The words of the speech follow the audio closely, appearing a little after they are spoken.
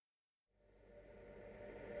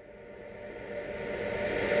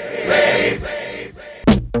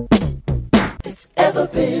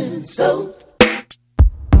been sold.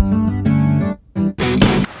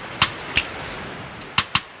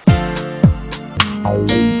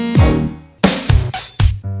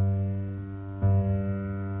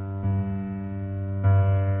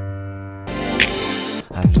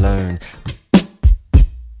 I've learned.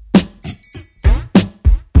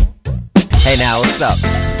 Hey now, what's up?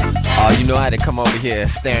 Oh, you know how to come over here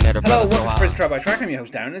staring at a Hello, brother so welcome to hard. Prince Track by Track. I'm your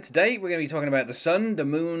host Darren, and today we're going to be talking about the sun, the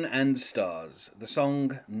moon, and stars. The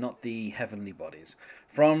song, Not the Heavenly Bodies.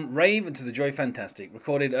 From Rave into the Joy Fantastic,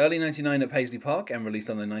 recorded early 99 at Paisley Park and released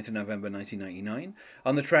on the 9th of November 1999.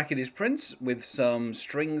 On the track it is Prince with some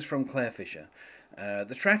strings from Claire Fisher.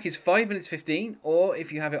 The track is 5 minutes 15, or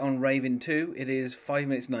if you have it on Rave in 2, it is 5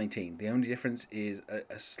 minutes 19. The only difference is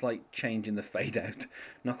a slight change in the fade out.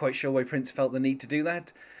 Not quite sure why Prince felt the need to do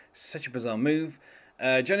that. Such a bizarre move.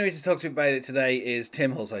 Joining me to talk to me about it today is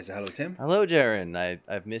Tim Holsizer. Hello, Tim. Hello, Darren.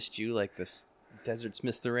 I've missed you like this desert's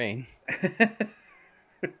missed the rain. That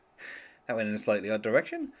went in a slightly odd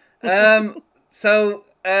direction. So,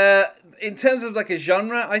 in terms of like a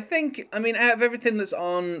genre, I mean, out of everything that's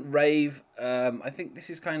on Rave, I think this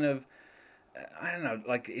is kind of, I don't know,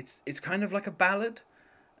 like it's kind of like a ballad.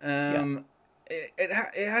 It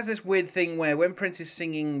has this weird thing where when Prince is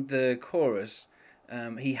singing the chorus,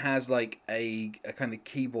 he has like a kind of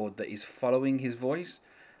keyboard that is following his voice,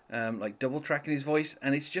 like double tracking his voice,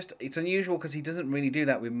 and it's unusual because he doesn't really do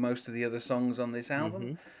that with most of the other songs on this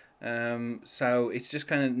album. So it's just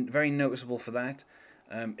kind of very noticeable for that.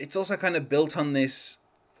 It's also kind of built on this,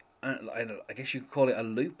 I guess you could call it a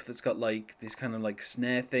loop that's got like this kind of like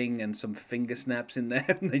snare thing and some finger snaps in there,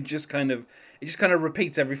 and it just kind of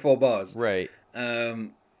repeats every 4 bars. Right.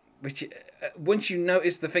 Which once you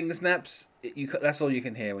notice the finger snaps, that's all you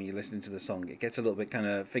can hear when you're listening to the song. It gets a little bit kind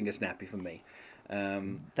of finger snappy for me.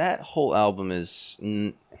 That whole album is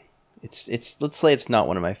it's let's say it's not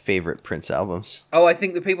one of my favorite Prince albums. Oh, I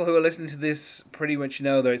think the people who are listening to this pretty much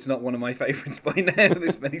know that it's not one of my favourites by now.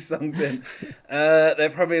 This many songs in,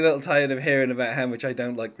 they're probably a little tired of hearing about how much I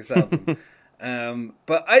don't like this album.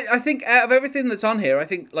 But I think out of everything that's on here, I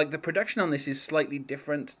think like the production on this is slightly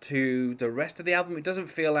different to the rest of the album. It doesn't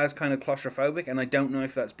feel as kind of claustrophobic, and I don't know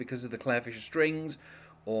if that's because of the Claire Fisher strings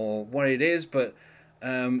or what it is, but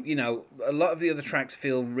you know, a lot of the other tracks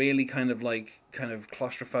feel really kind of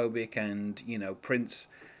claustrophobic, and you know, Prince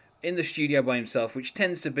in the studio by himself, which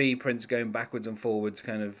tends to be Prince going backwards and forwards,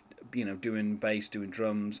 kind of, you know, doing bass, doing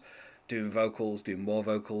drums, doing vocals, doing more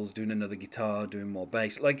vocals, doing another guitar, doing more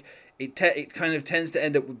bass. Like it kind of tends to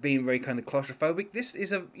end up being very kind of claustrophobic. This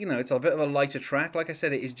is it's a bit of a lighter track. Like I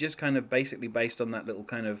said, it is just kind of basically based on that little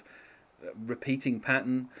kind of repeating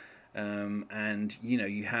pattern. And you know,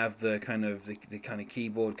 you have the kind of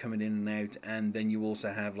keyboard coming in and out, and then you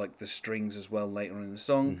also have like the strings as well later on in the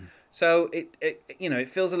song. Mm-hmm. So it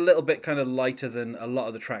feels a little bit kind of lighter than a lot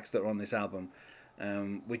of the tracks that are on this album,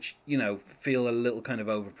 which feel a little kind of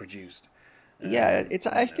overproduced.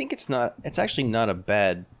 I think it's actually not a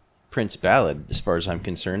bad Prince ballad as far as I'm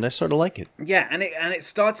concerned. I sort of like it. Yeah, and it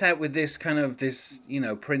starts out with this kind of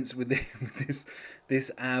Prince with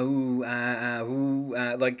this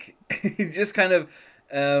like just kind of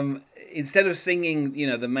instead of singing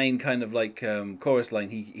the main kind of like chorus line,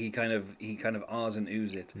 he kind of ahs and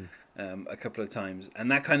oohs it a couple of times, and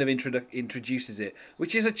that kind of introduces it,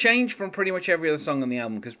 which is a change from pretty much every other song on the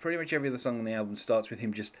album, because pretty much every other song on the album starts with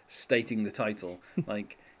him just stating the title.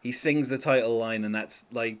 Like he sings the title line, and that's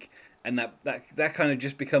like, and that kind of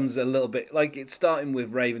just becomes a little bit like it's starting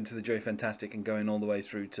with Raven to the Joy Fantastic and going all the way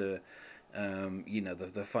through to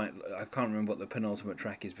the fight. I can't remember what the penultimate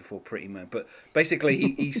track is before Pretty Man, but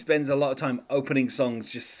basically he spends a lot of time opening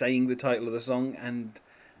songs just saying the title of the song, and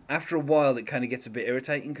after a while it kind of gets a bit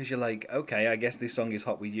irritating, because you're like, okay, I guess this song is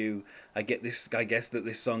Hot With You, I guess that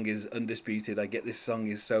this song is Undisputed, I get this song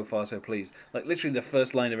is So Far So Pleased. Like literally the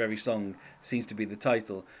first line of every song seems to be the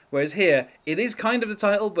title, whereas here it is kind of the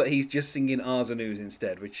title, but he's just singing ahs and oohs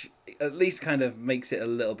instead, which at least kind of makes it a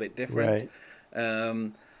little bit different.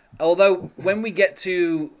 Right. Although when we get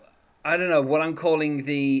to, I don't know, what I'm calling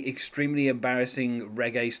the extremely embarrassing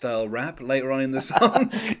reggae-style rap later on in the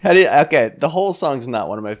song. Okay, the whole song's not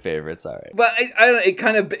one of my favorites, all right. But I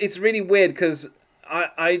don't know, it's really weird, because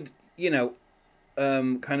I'd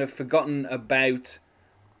kind of forgotten about,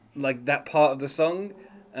 like, that part of the song,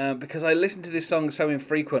 because I listened to this song so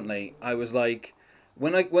infrequently. I was like,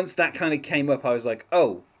 once that kind of came up, I was like,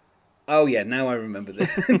 oh yeah, now I remember this.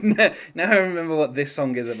 Now I remember what this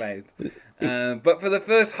song is about. But for the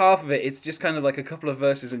first half of it, it's just kind of like a couple of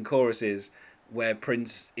verses and choruses where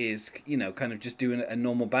Prince is, kind of just doing a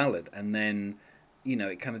normal ballad, and then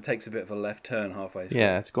it kind of takes a bit of a left turn halfway through.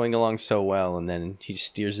 Yeah, it's going along so well, and then he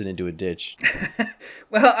steers it into a ditch.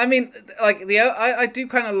 Well, I mean, like I do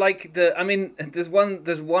kind of like the. I mean, there's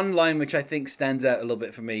one line which I think stands out a little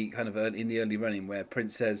bit for me, kind of in the early running, where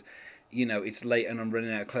Prince says, it's late and I'm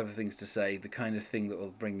running out of clever things to say, the kind of thing that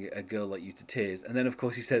will bring a girl like you to tears. And then of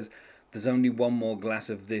course he says, there's only one more glass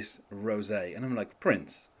of this rosé, and I'm like,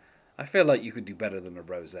 Prince, I feel like you could do better than a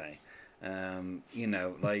rosé.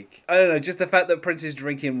 Like, I don't know, just the fact that Prince is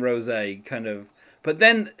drinking rosé kind of. But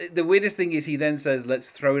then the weirdest thing is he then says,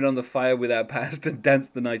 let's throw it on the fire with our past and dance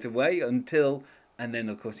the night away until, and then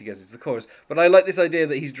of course he gets into the chorus. But I like this idea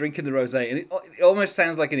that he's drinking the rosé, and it almost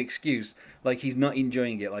sounds like an excuse, like he's not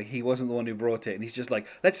enjoying it, like he wasn't the one who brought it, and he's just like,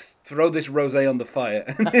 let's throw this rosé on the fire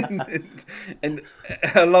and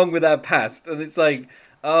along with our past. And it's like,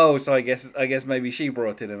 oh, so I guess maybe she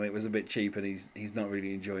brought it and it was a bit cheap and he's not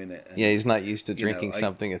really enjoying it. And, yeah, he's not used to drinking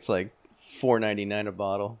something. It's like $4.99 a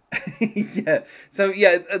bottle. Yeah. So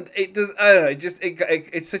yeah, it does. I don't know.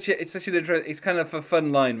 It's such an interesting. It's kind of a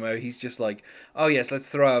fun line where he's just like, "Oh yes, let's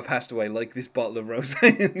throw our past away like this bottle of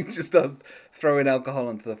rosé," and he just starts throwing alcohol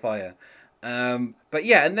onto the fire. But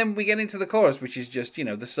yeah, and then we get into the chorus, which is just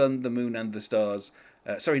the sun, the moon, and the stars.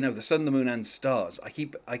 The sun, the moon, and stars. I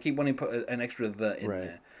keep wanting to put an extra "the" in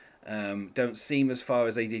there. Don't seem as far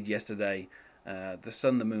as they did yesterday. The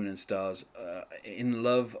sun, the moon, and stars. In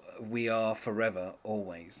love, we are forever,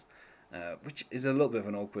 always. Which is a little bit of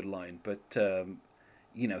an awkward line, but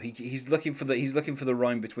he's looking for the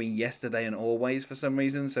rhyme between yesterday and always for some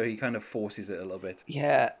reason, so he kind of forces it a little bit.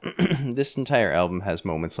 Yeah, this entire album has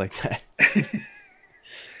moments like that.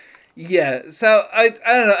 Yeah, so I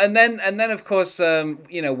don't know, and then of course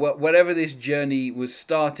whatever this journey was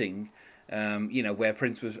starting. Where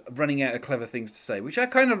Prince was running out of clever things to say, which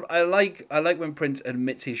I like when Prince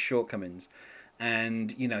admits his shortcomings,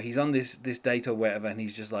 and he's on this date or whatever, and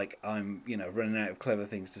he's just like, I'm running out of clever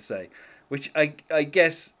things to say, which I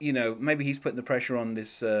guess maybe he's putting the pressure on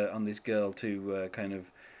this girl to kind of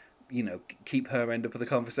keep her end up of the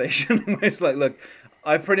conversation. Where it's like, look,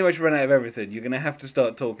 I've pretty much run out of everything. You're gonna have to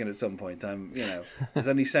start talking at some point. There's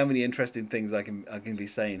only so many interesting things I can be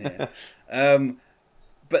saying here.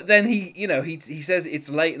 But then he says it's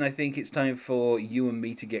late and I think it's time for you and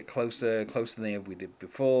me to get closer than ever we did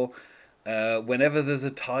before. Whenever there's a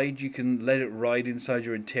tide, you can let it ride inside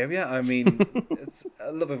your interior. I mean, it's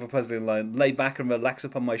a little bit of a puzzling line. Lay back and relax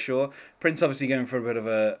upon my shore. Prince obviously going for a bit of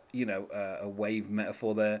a wave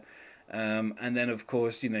metaphor there. And then of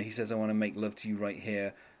course, he says, I want to make love to you right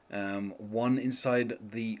here. One inside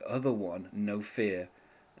the other one, no fear.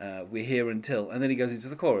 We're here until, and then he goes into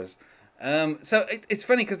the chorus. So it's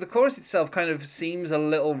funny because the chorus itself kind of seems a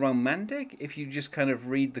little romantic if you just kind of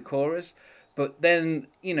read the chorus, but then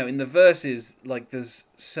in the verses, like, there's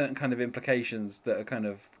certain kind of implications that are kind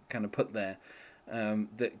of put there,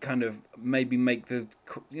 that kind of maybe make the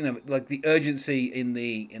like the urgency in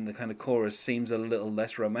the kind of chorus seems a little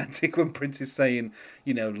less romantic when Prince is saying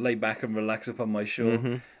lay back and relax upon my shore.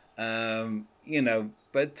 Mm-hmm.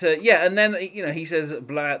 But and then he says,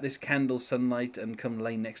 blow out this candle sunlight and come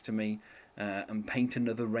lay next to me, and paint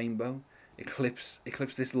another rainbow, eclipse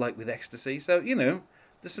this light with ecstasy. So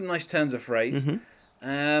there's some nice turns of phrase.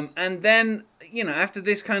 Mm-hmm. And then after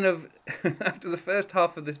this kind of after the first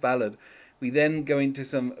half of this ballad, we then go into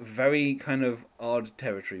some very kind of odd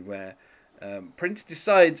territory where Prince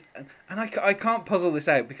decides, and I can't puzzle this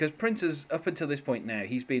out because Prince has, up until this point now,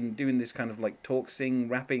 he's been doing this kind of like talk, sing,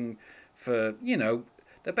 rapping for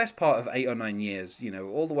the best part of 8 or 9 years,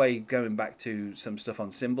 all the way going back to some stuff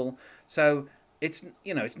on Symbol. So it's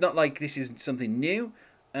it's not like this is something new,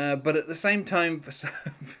 but at the same time, for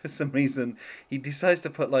some reason, he decides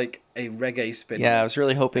to put like a reggae spin. Yeah, I was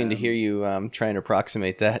really hoping to hear you trying to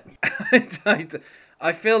approximate that.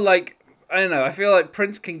 I feel like I feel like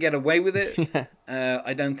Prince can get away with it.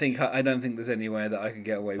 I don't think there's anywhere that I could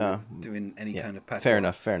get away with doing any kind of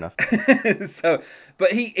pattern. Fair enough. So,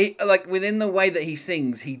 but he like within the way that he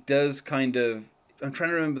sings, he does kind of. I'm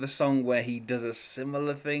trying to remember the song where he does a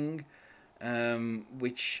similar thing,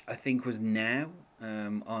 which I think was Now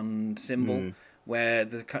on Symbol, where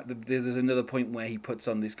there's another point where he puts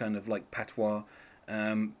on this kind of like patois,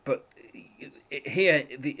 but. Here,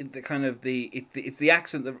 it's the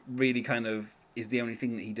accent that really kind of is the only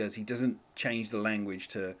thing that he does. He doesn't change the language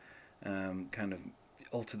to kind of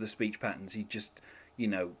alter the speech patterns. He just,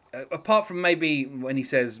 apart from maybe when he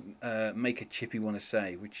says make a chippy want to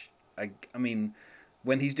say, which I mean,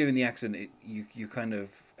 when he's doing the accent, you kind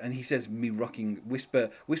of, and he says me rocking, whisper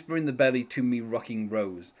in the belly to me rocking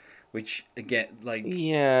rose, which again, like,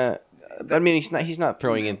 yeah, I mean, he's not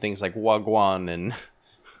throwing in things like wagwan and.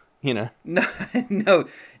 you know. No,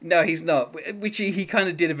 no, he's not. Which he kind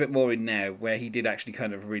of did a bit more in now, where he did actually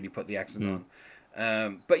kind of really put the accent on.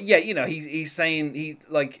 But yeah, he's saying he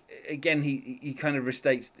kind of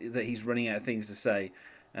restates that he's running out of things to say,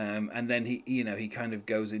 and then he kind of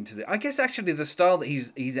goes into I guess actually the style that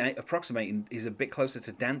he's approximating is a bit closer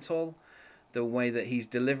to dancehall, the way that he's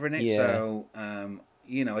delivering it. Yeah. So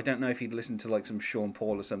I don't know if he'd listened to like some Sean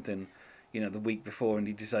Paul or something, the week before, and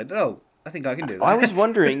he decided, oh, I think I can do that. I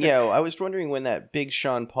was wondering when that big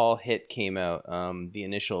Sean Paul hit came out, the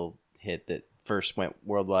initial hit that first went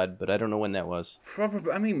worldwide, but I don't know when that was.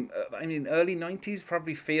 Probably, I mean, early 90s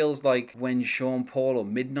probably feels like when Sean Paul, or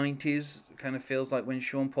mid 90s kind of feels like when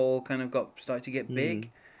Sean Paul kind of started to get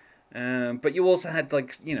big. But you also had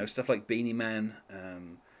like stuff like Beanie Man,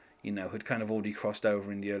 had kind of already crossed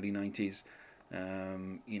over in the early 90s.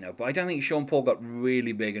 But I don't think Sean Paul got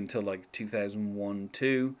really big until like 2001,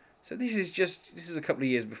 2. So this is a couple of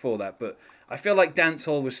years before that, but I feel like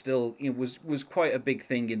dancehall was still was quite a big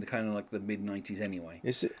thing in the kind of like the mid 90s anyway.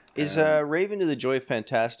 Is Raven to the Joy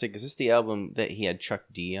Fantastic? Is this the album that he had Chuck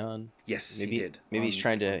D on? Yes, maybe, he did. Maybe he's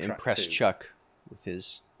trying to impress Chuck with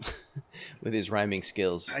his with his rhyming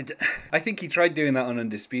skills. I think he tried doing that on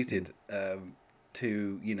Undisputed.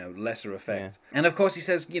 To lesser effect, and of course he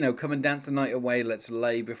says, come and dance the night away, let's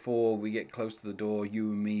lay before we get close to the door,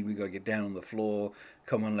 you and me, we gotta get down on the floor,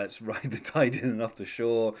 come on, let's ride the tide in and off the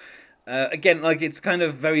shore. Again, like, it's kind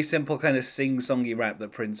of very simple kind of sing-songy rap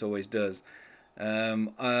that Prince always does.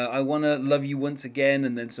 I wanna love you once again,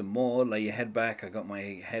 and then some more. Lay your head back. I got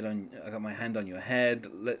my hand on your head.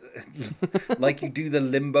 Like you do the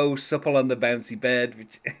limbo, supple on the bouncy bed.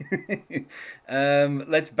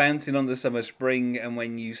 Let's bounce in on the summer spring, and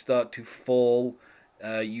when you start to fall,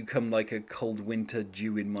 you come like a cold winter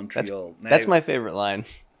dew in Montreal. That's my favorite line.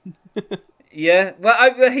 Yeah,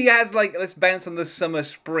 well, he has like, let's bounce on the summer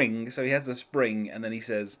spring. So he has the spring, and then he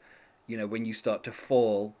says, when you start to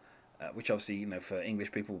fall. Which obviously, for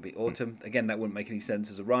English people would be autumn. Again, that wouldn't make any sense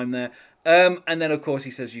as a rhyme there. And then of course he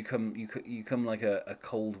says you come like a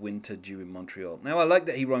cold winter dew in Montreal. Now I like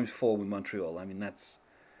that he rhymes fall with Montreal. I mean that's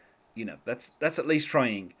at least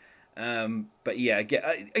trying. But yeah, again,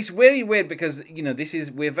 it's really weird because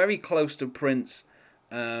we're very close to Prince,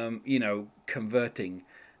 converting,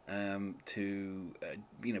 to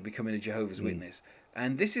becoming a Jehovah's Witness.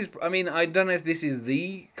 And this is, I mean, I don't know if this is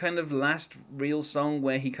the kind of last real song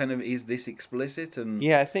where he kind of is this explicit and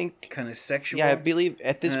I think kind of sexual. Yeah, I believe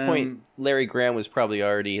at this point Larry Graham was probably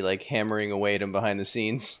already like hammering away at him behind the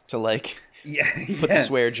scenes to like put the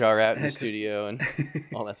swear jar out in the studio and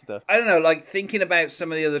all that stuff. I don't know, like thinking about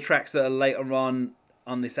some of the other tracks that are later on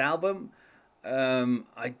this album. I don't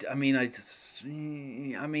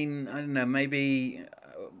know, maybe.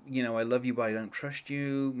 I love you, but I don't trust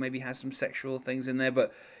you. Maybe has some sexual things in there,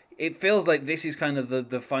 but it feels like this is kind of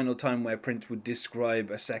the final time where Prince would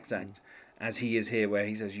describe a sex act as he is here, where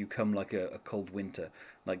he says, "You come like a cold winter."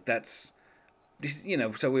 Like that's,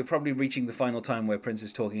 so we're probably reaching the final time where Prince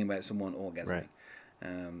is talking about someone orgasming.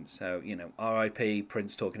 Right. R.I.P.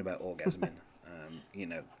 Prince talking about orgasming.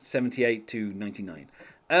 78 to 99.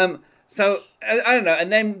 So I don't know,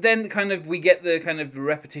 and then kind of we get the kind of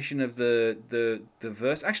repetition of the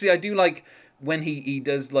verse. Actually, I do like when he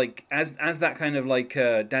does like as that kind of like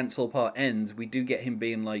dancehall part ends, we do get him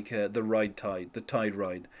being like the tide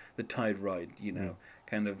ride,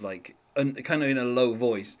 kind of like kind of in a low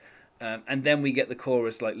voice, and then we get the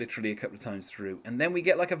chorus like literally a couple of times through, and then we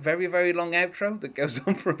get like a very very long outro that goes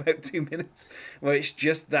on for about 2 minutes, where it's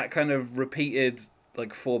just that kind of repeated.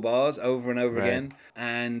 Like 4 bars over and over again,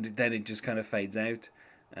 and then it just kind of fades out,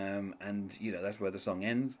 and that's where the song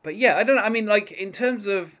ends. But yeah, I don't know. I mean, like in terms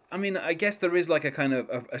of, I guess there is like a kind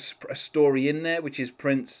of a story in there, which is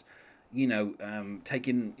Prince,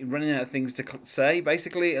 running out of things to say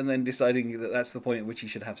basically, and then deciding that that's the point at which he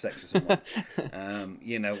should have sex with someone.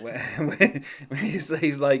 When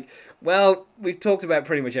he's like, well, we've talked about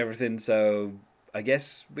pretty much everything, so. I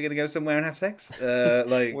guess we're gonna go somewhere and have sex.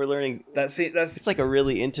 Like we're learning. That's it. It's like a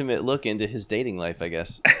really intimate look into his dating life, I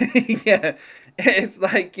guess. Yeah, it's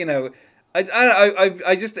like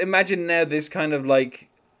I just imagine now this kind of like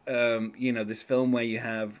this film where you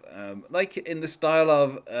have like in the style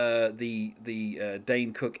of the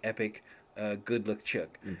Dane Cook epic Good Luck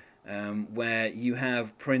Chuck. Where you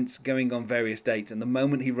have Prince going on various dates, and the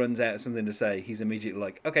moment he runs out of something to say, he's immediately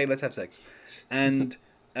like, okay, let's have sex. And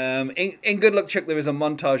in Good Luck Chuck, there is a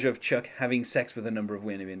montage of Chuck having sex with a number of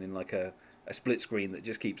women in like a split screen that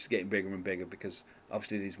just keeps getting bigger and bigger because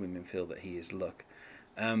obviously these women feel that he is Luck.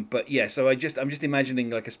 But yeah, so I'm just imagining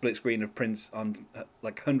like a split screen of Prince on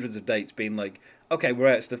like hundreds of dates, being like, okay, we're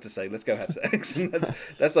out of stuff to say, let's go have sex, and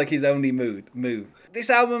that's like his only move. This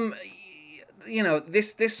album,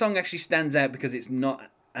 this song actually stands out because it's not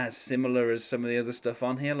as similar as some of the other stuff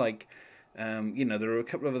on here. Like, there are a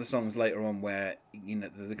couple of other songs later on where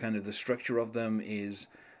the kind of the structure of them is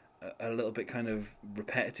a little bit kind of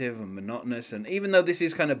repetitive and monotonous, and even though this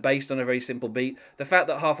is kind of based on a very simple beat, the fact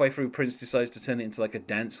that halfway through Prince decides to turn it into like a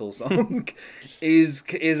dancehall song is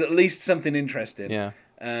at least something interesting. Yeah.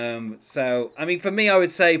 So I mean, for me, I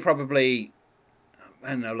would say probably, I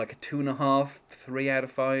don't know, like a 2.5, 3 out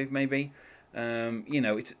of 5 maybe.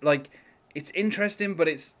 It's like, it's interesting, but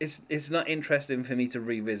it's not interesting for me to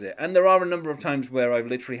revisit. And there are a number of times where I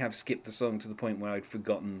literally have skipped the song to the point where I'd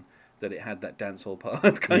forgotten that it had that dancehall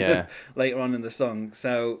part kind of later on in the song.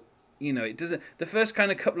 So, it doesn't. The first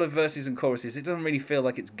kind of couple of verses and choruses, it doesn't really feel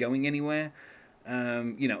like it's going anywhere.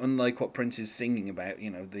 Unlike what Prince is singing about,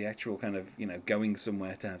 the actual kind of going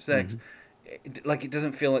somewhere to have sex. Mm-hmm. It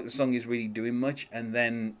doesn't feel like the song is really doing much, and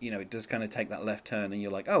then it does kind of take that left turn, and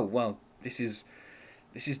you're like, oh well, this is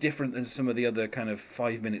different than some of the other kind of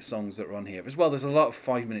 5-minute songs that are on here. As well, there's a lot of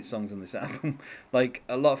 5-minute songs on this album. Like,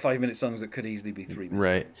 a lot of 5-minute songs that could easily be 3 minutes.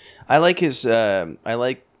 Right. I like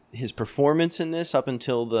his performance in this up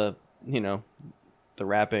until the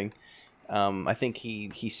rapping. I think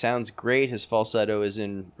he sounds great. His falsetto is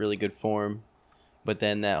in really good form. But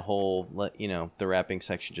then that whole, the rapping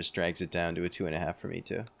section just drags it down to a 2.5 for me,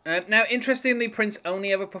 too. Now, interestingly, Prince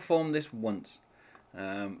only ever performed this once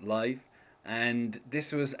live. And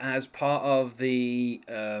this was as part of the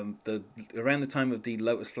around the time of the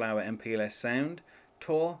Lotus Flower MPLS Sound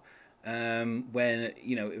tour, when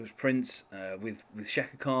it was Prince with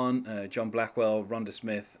Chaka Khan, John Blackwell, Rhonda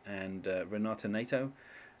Smith, and Renata Nato,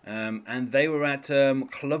 and they were at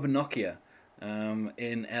Club Nokia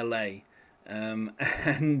in LA,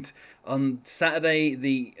 and on Saturday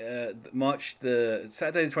the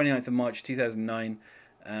Saturday the 29th of March 2009,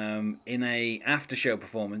 in a after show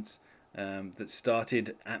performance. That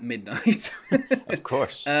started at midnight. Of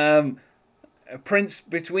course. Prince,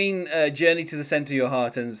 between Journey to the Centre of Your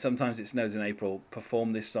Heart and Sometimes It Snows in April,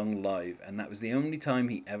 performed this song live, and that was the only time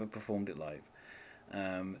he ever performed it live.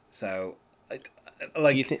 I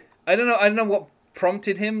don't know what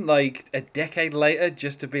prompted him, like, a decade later,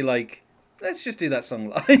 just to be like, let's just do that song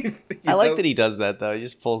live. I like that he does that, though. He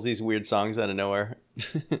just pulls these weird songs out of nowhere.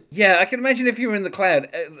 Yeah, I can imagine if you were in the crowd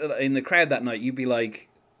that night, you'd be like,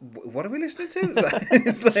 what are we listening to?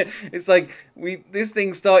 It's like this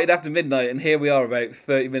thing started after midnight, and here we are about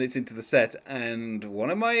 30 minutes into the set, and what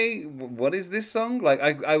is this song? Like,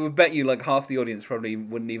 I would bet you like half the audience probably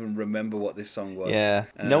wouldn't even remember what this song was. Yeah.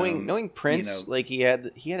 Knowing Prince, like he had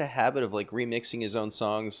a habit of like remixing his own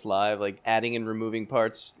songs live, like adding and removing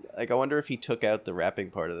parts. Like, I wonder if he took out the rapping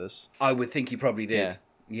part of this. I would think he probably did.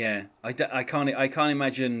 Yeah. I can't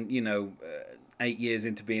imagine, 8 years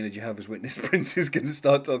into being a Jehovah's Witness, Prince is going to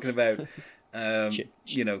start talking about,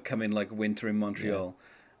 coming like winter in Montreal.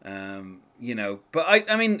 Yeah. But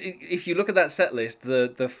I mean, if you look at that set list,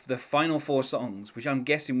 the final 4 songs, which I'm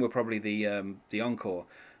guessing were probably the encore,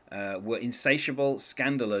 were Insatiable,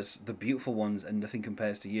 Scandalous, The Beautiful Ones, and Nothing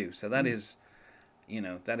Compares to You. So that is,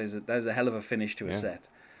 that is a hell of a finish to a set.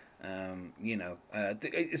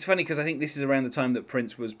 It's funny because I think this is around the time that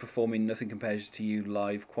Prince was performing Nothing Compares to You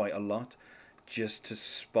live quite a lot, just to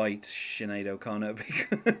spite Sinead O'Connor,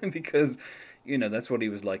 because that's what he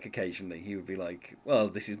was like occasionally. He would be like, well,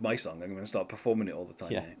 this is my song, I'm going to start performing it all the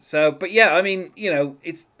time. Yeah. Now. So, but yeah, I mean,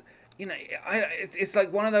 it's it's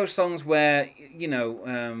like one of those songs where,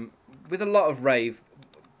 with a lot of rave,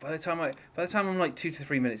 by the time I'm like 2 to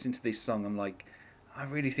 3 minutes into this song, I'm like, I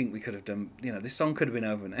really think we could have done, this song could have been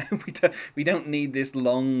over now. We don't need this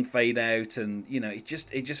long fade out, and it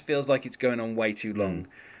just feels like it's going on way too long.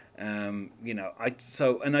 I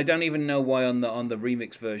don't even know why on the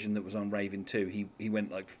remix version that was on Raven 2 he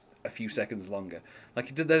went like a few seconds longer.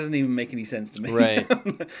 Like, that doesn't even make any sense to me. Right.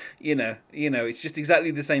 It's just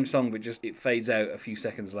exactly the same song, but just it fades out a few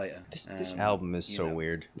seconds later. This album is so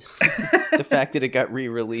weird. The fact that it got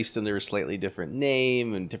re-released under a slightly different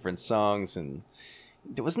name and different songs, and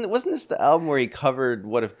wasn't this the album where he covered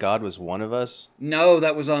What If God Was One of Us? No,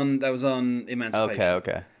 that was on Emancipation.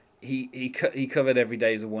 Okay. He covered Every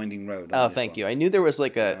Day is a Winding Road. Oh, thank you. I knew there was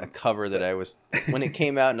like a cover that I was, when it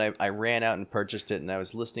came out, and I ran out and purchased it, and I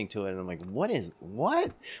was listening to it, and I'm like, what?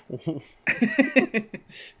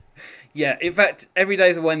 Yeah, in fact, Every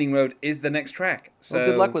Day is a Winding Road is the next track. So well,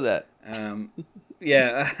 good luck with that.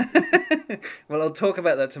 Yeah. Well, I'll talk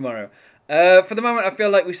about that tomorrow. For the moment, I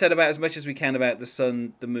feel like we said about as much as we can about the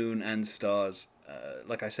sun, the moon, and stars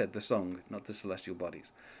like I said, the song, not the celestial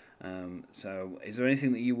bodies. So, is there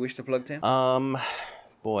anything that you wish to plug, Tim?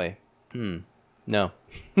 Boy, no,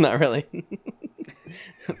 not really.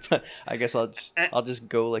 But I guess I'll just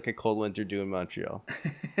go like a cold winter dew in Montreal.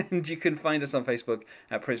 And you can find us on Facebook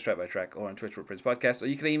at Prince Track by Track or on Twitter at Prince Podcast, or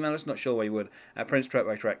you can email us, not sure why you would, at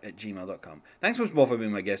princetrackbytrack@gmail.com. Thanks so much more for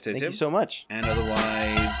being my guest here, Thank Tim. you so much. And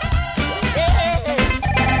otherwise...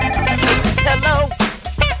 Hello.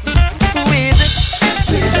 Who is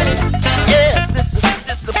it?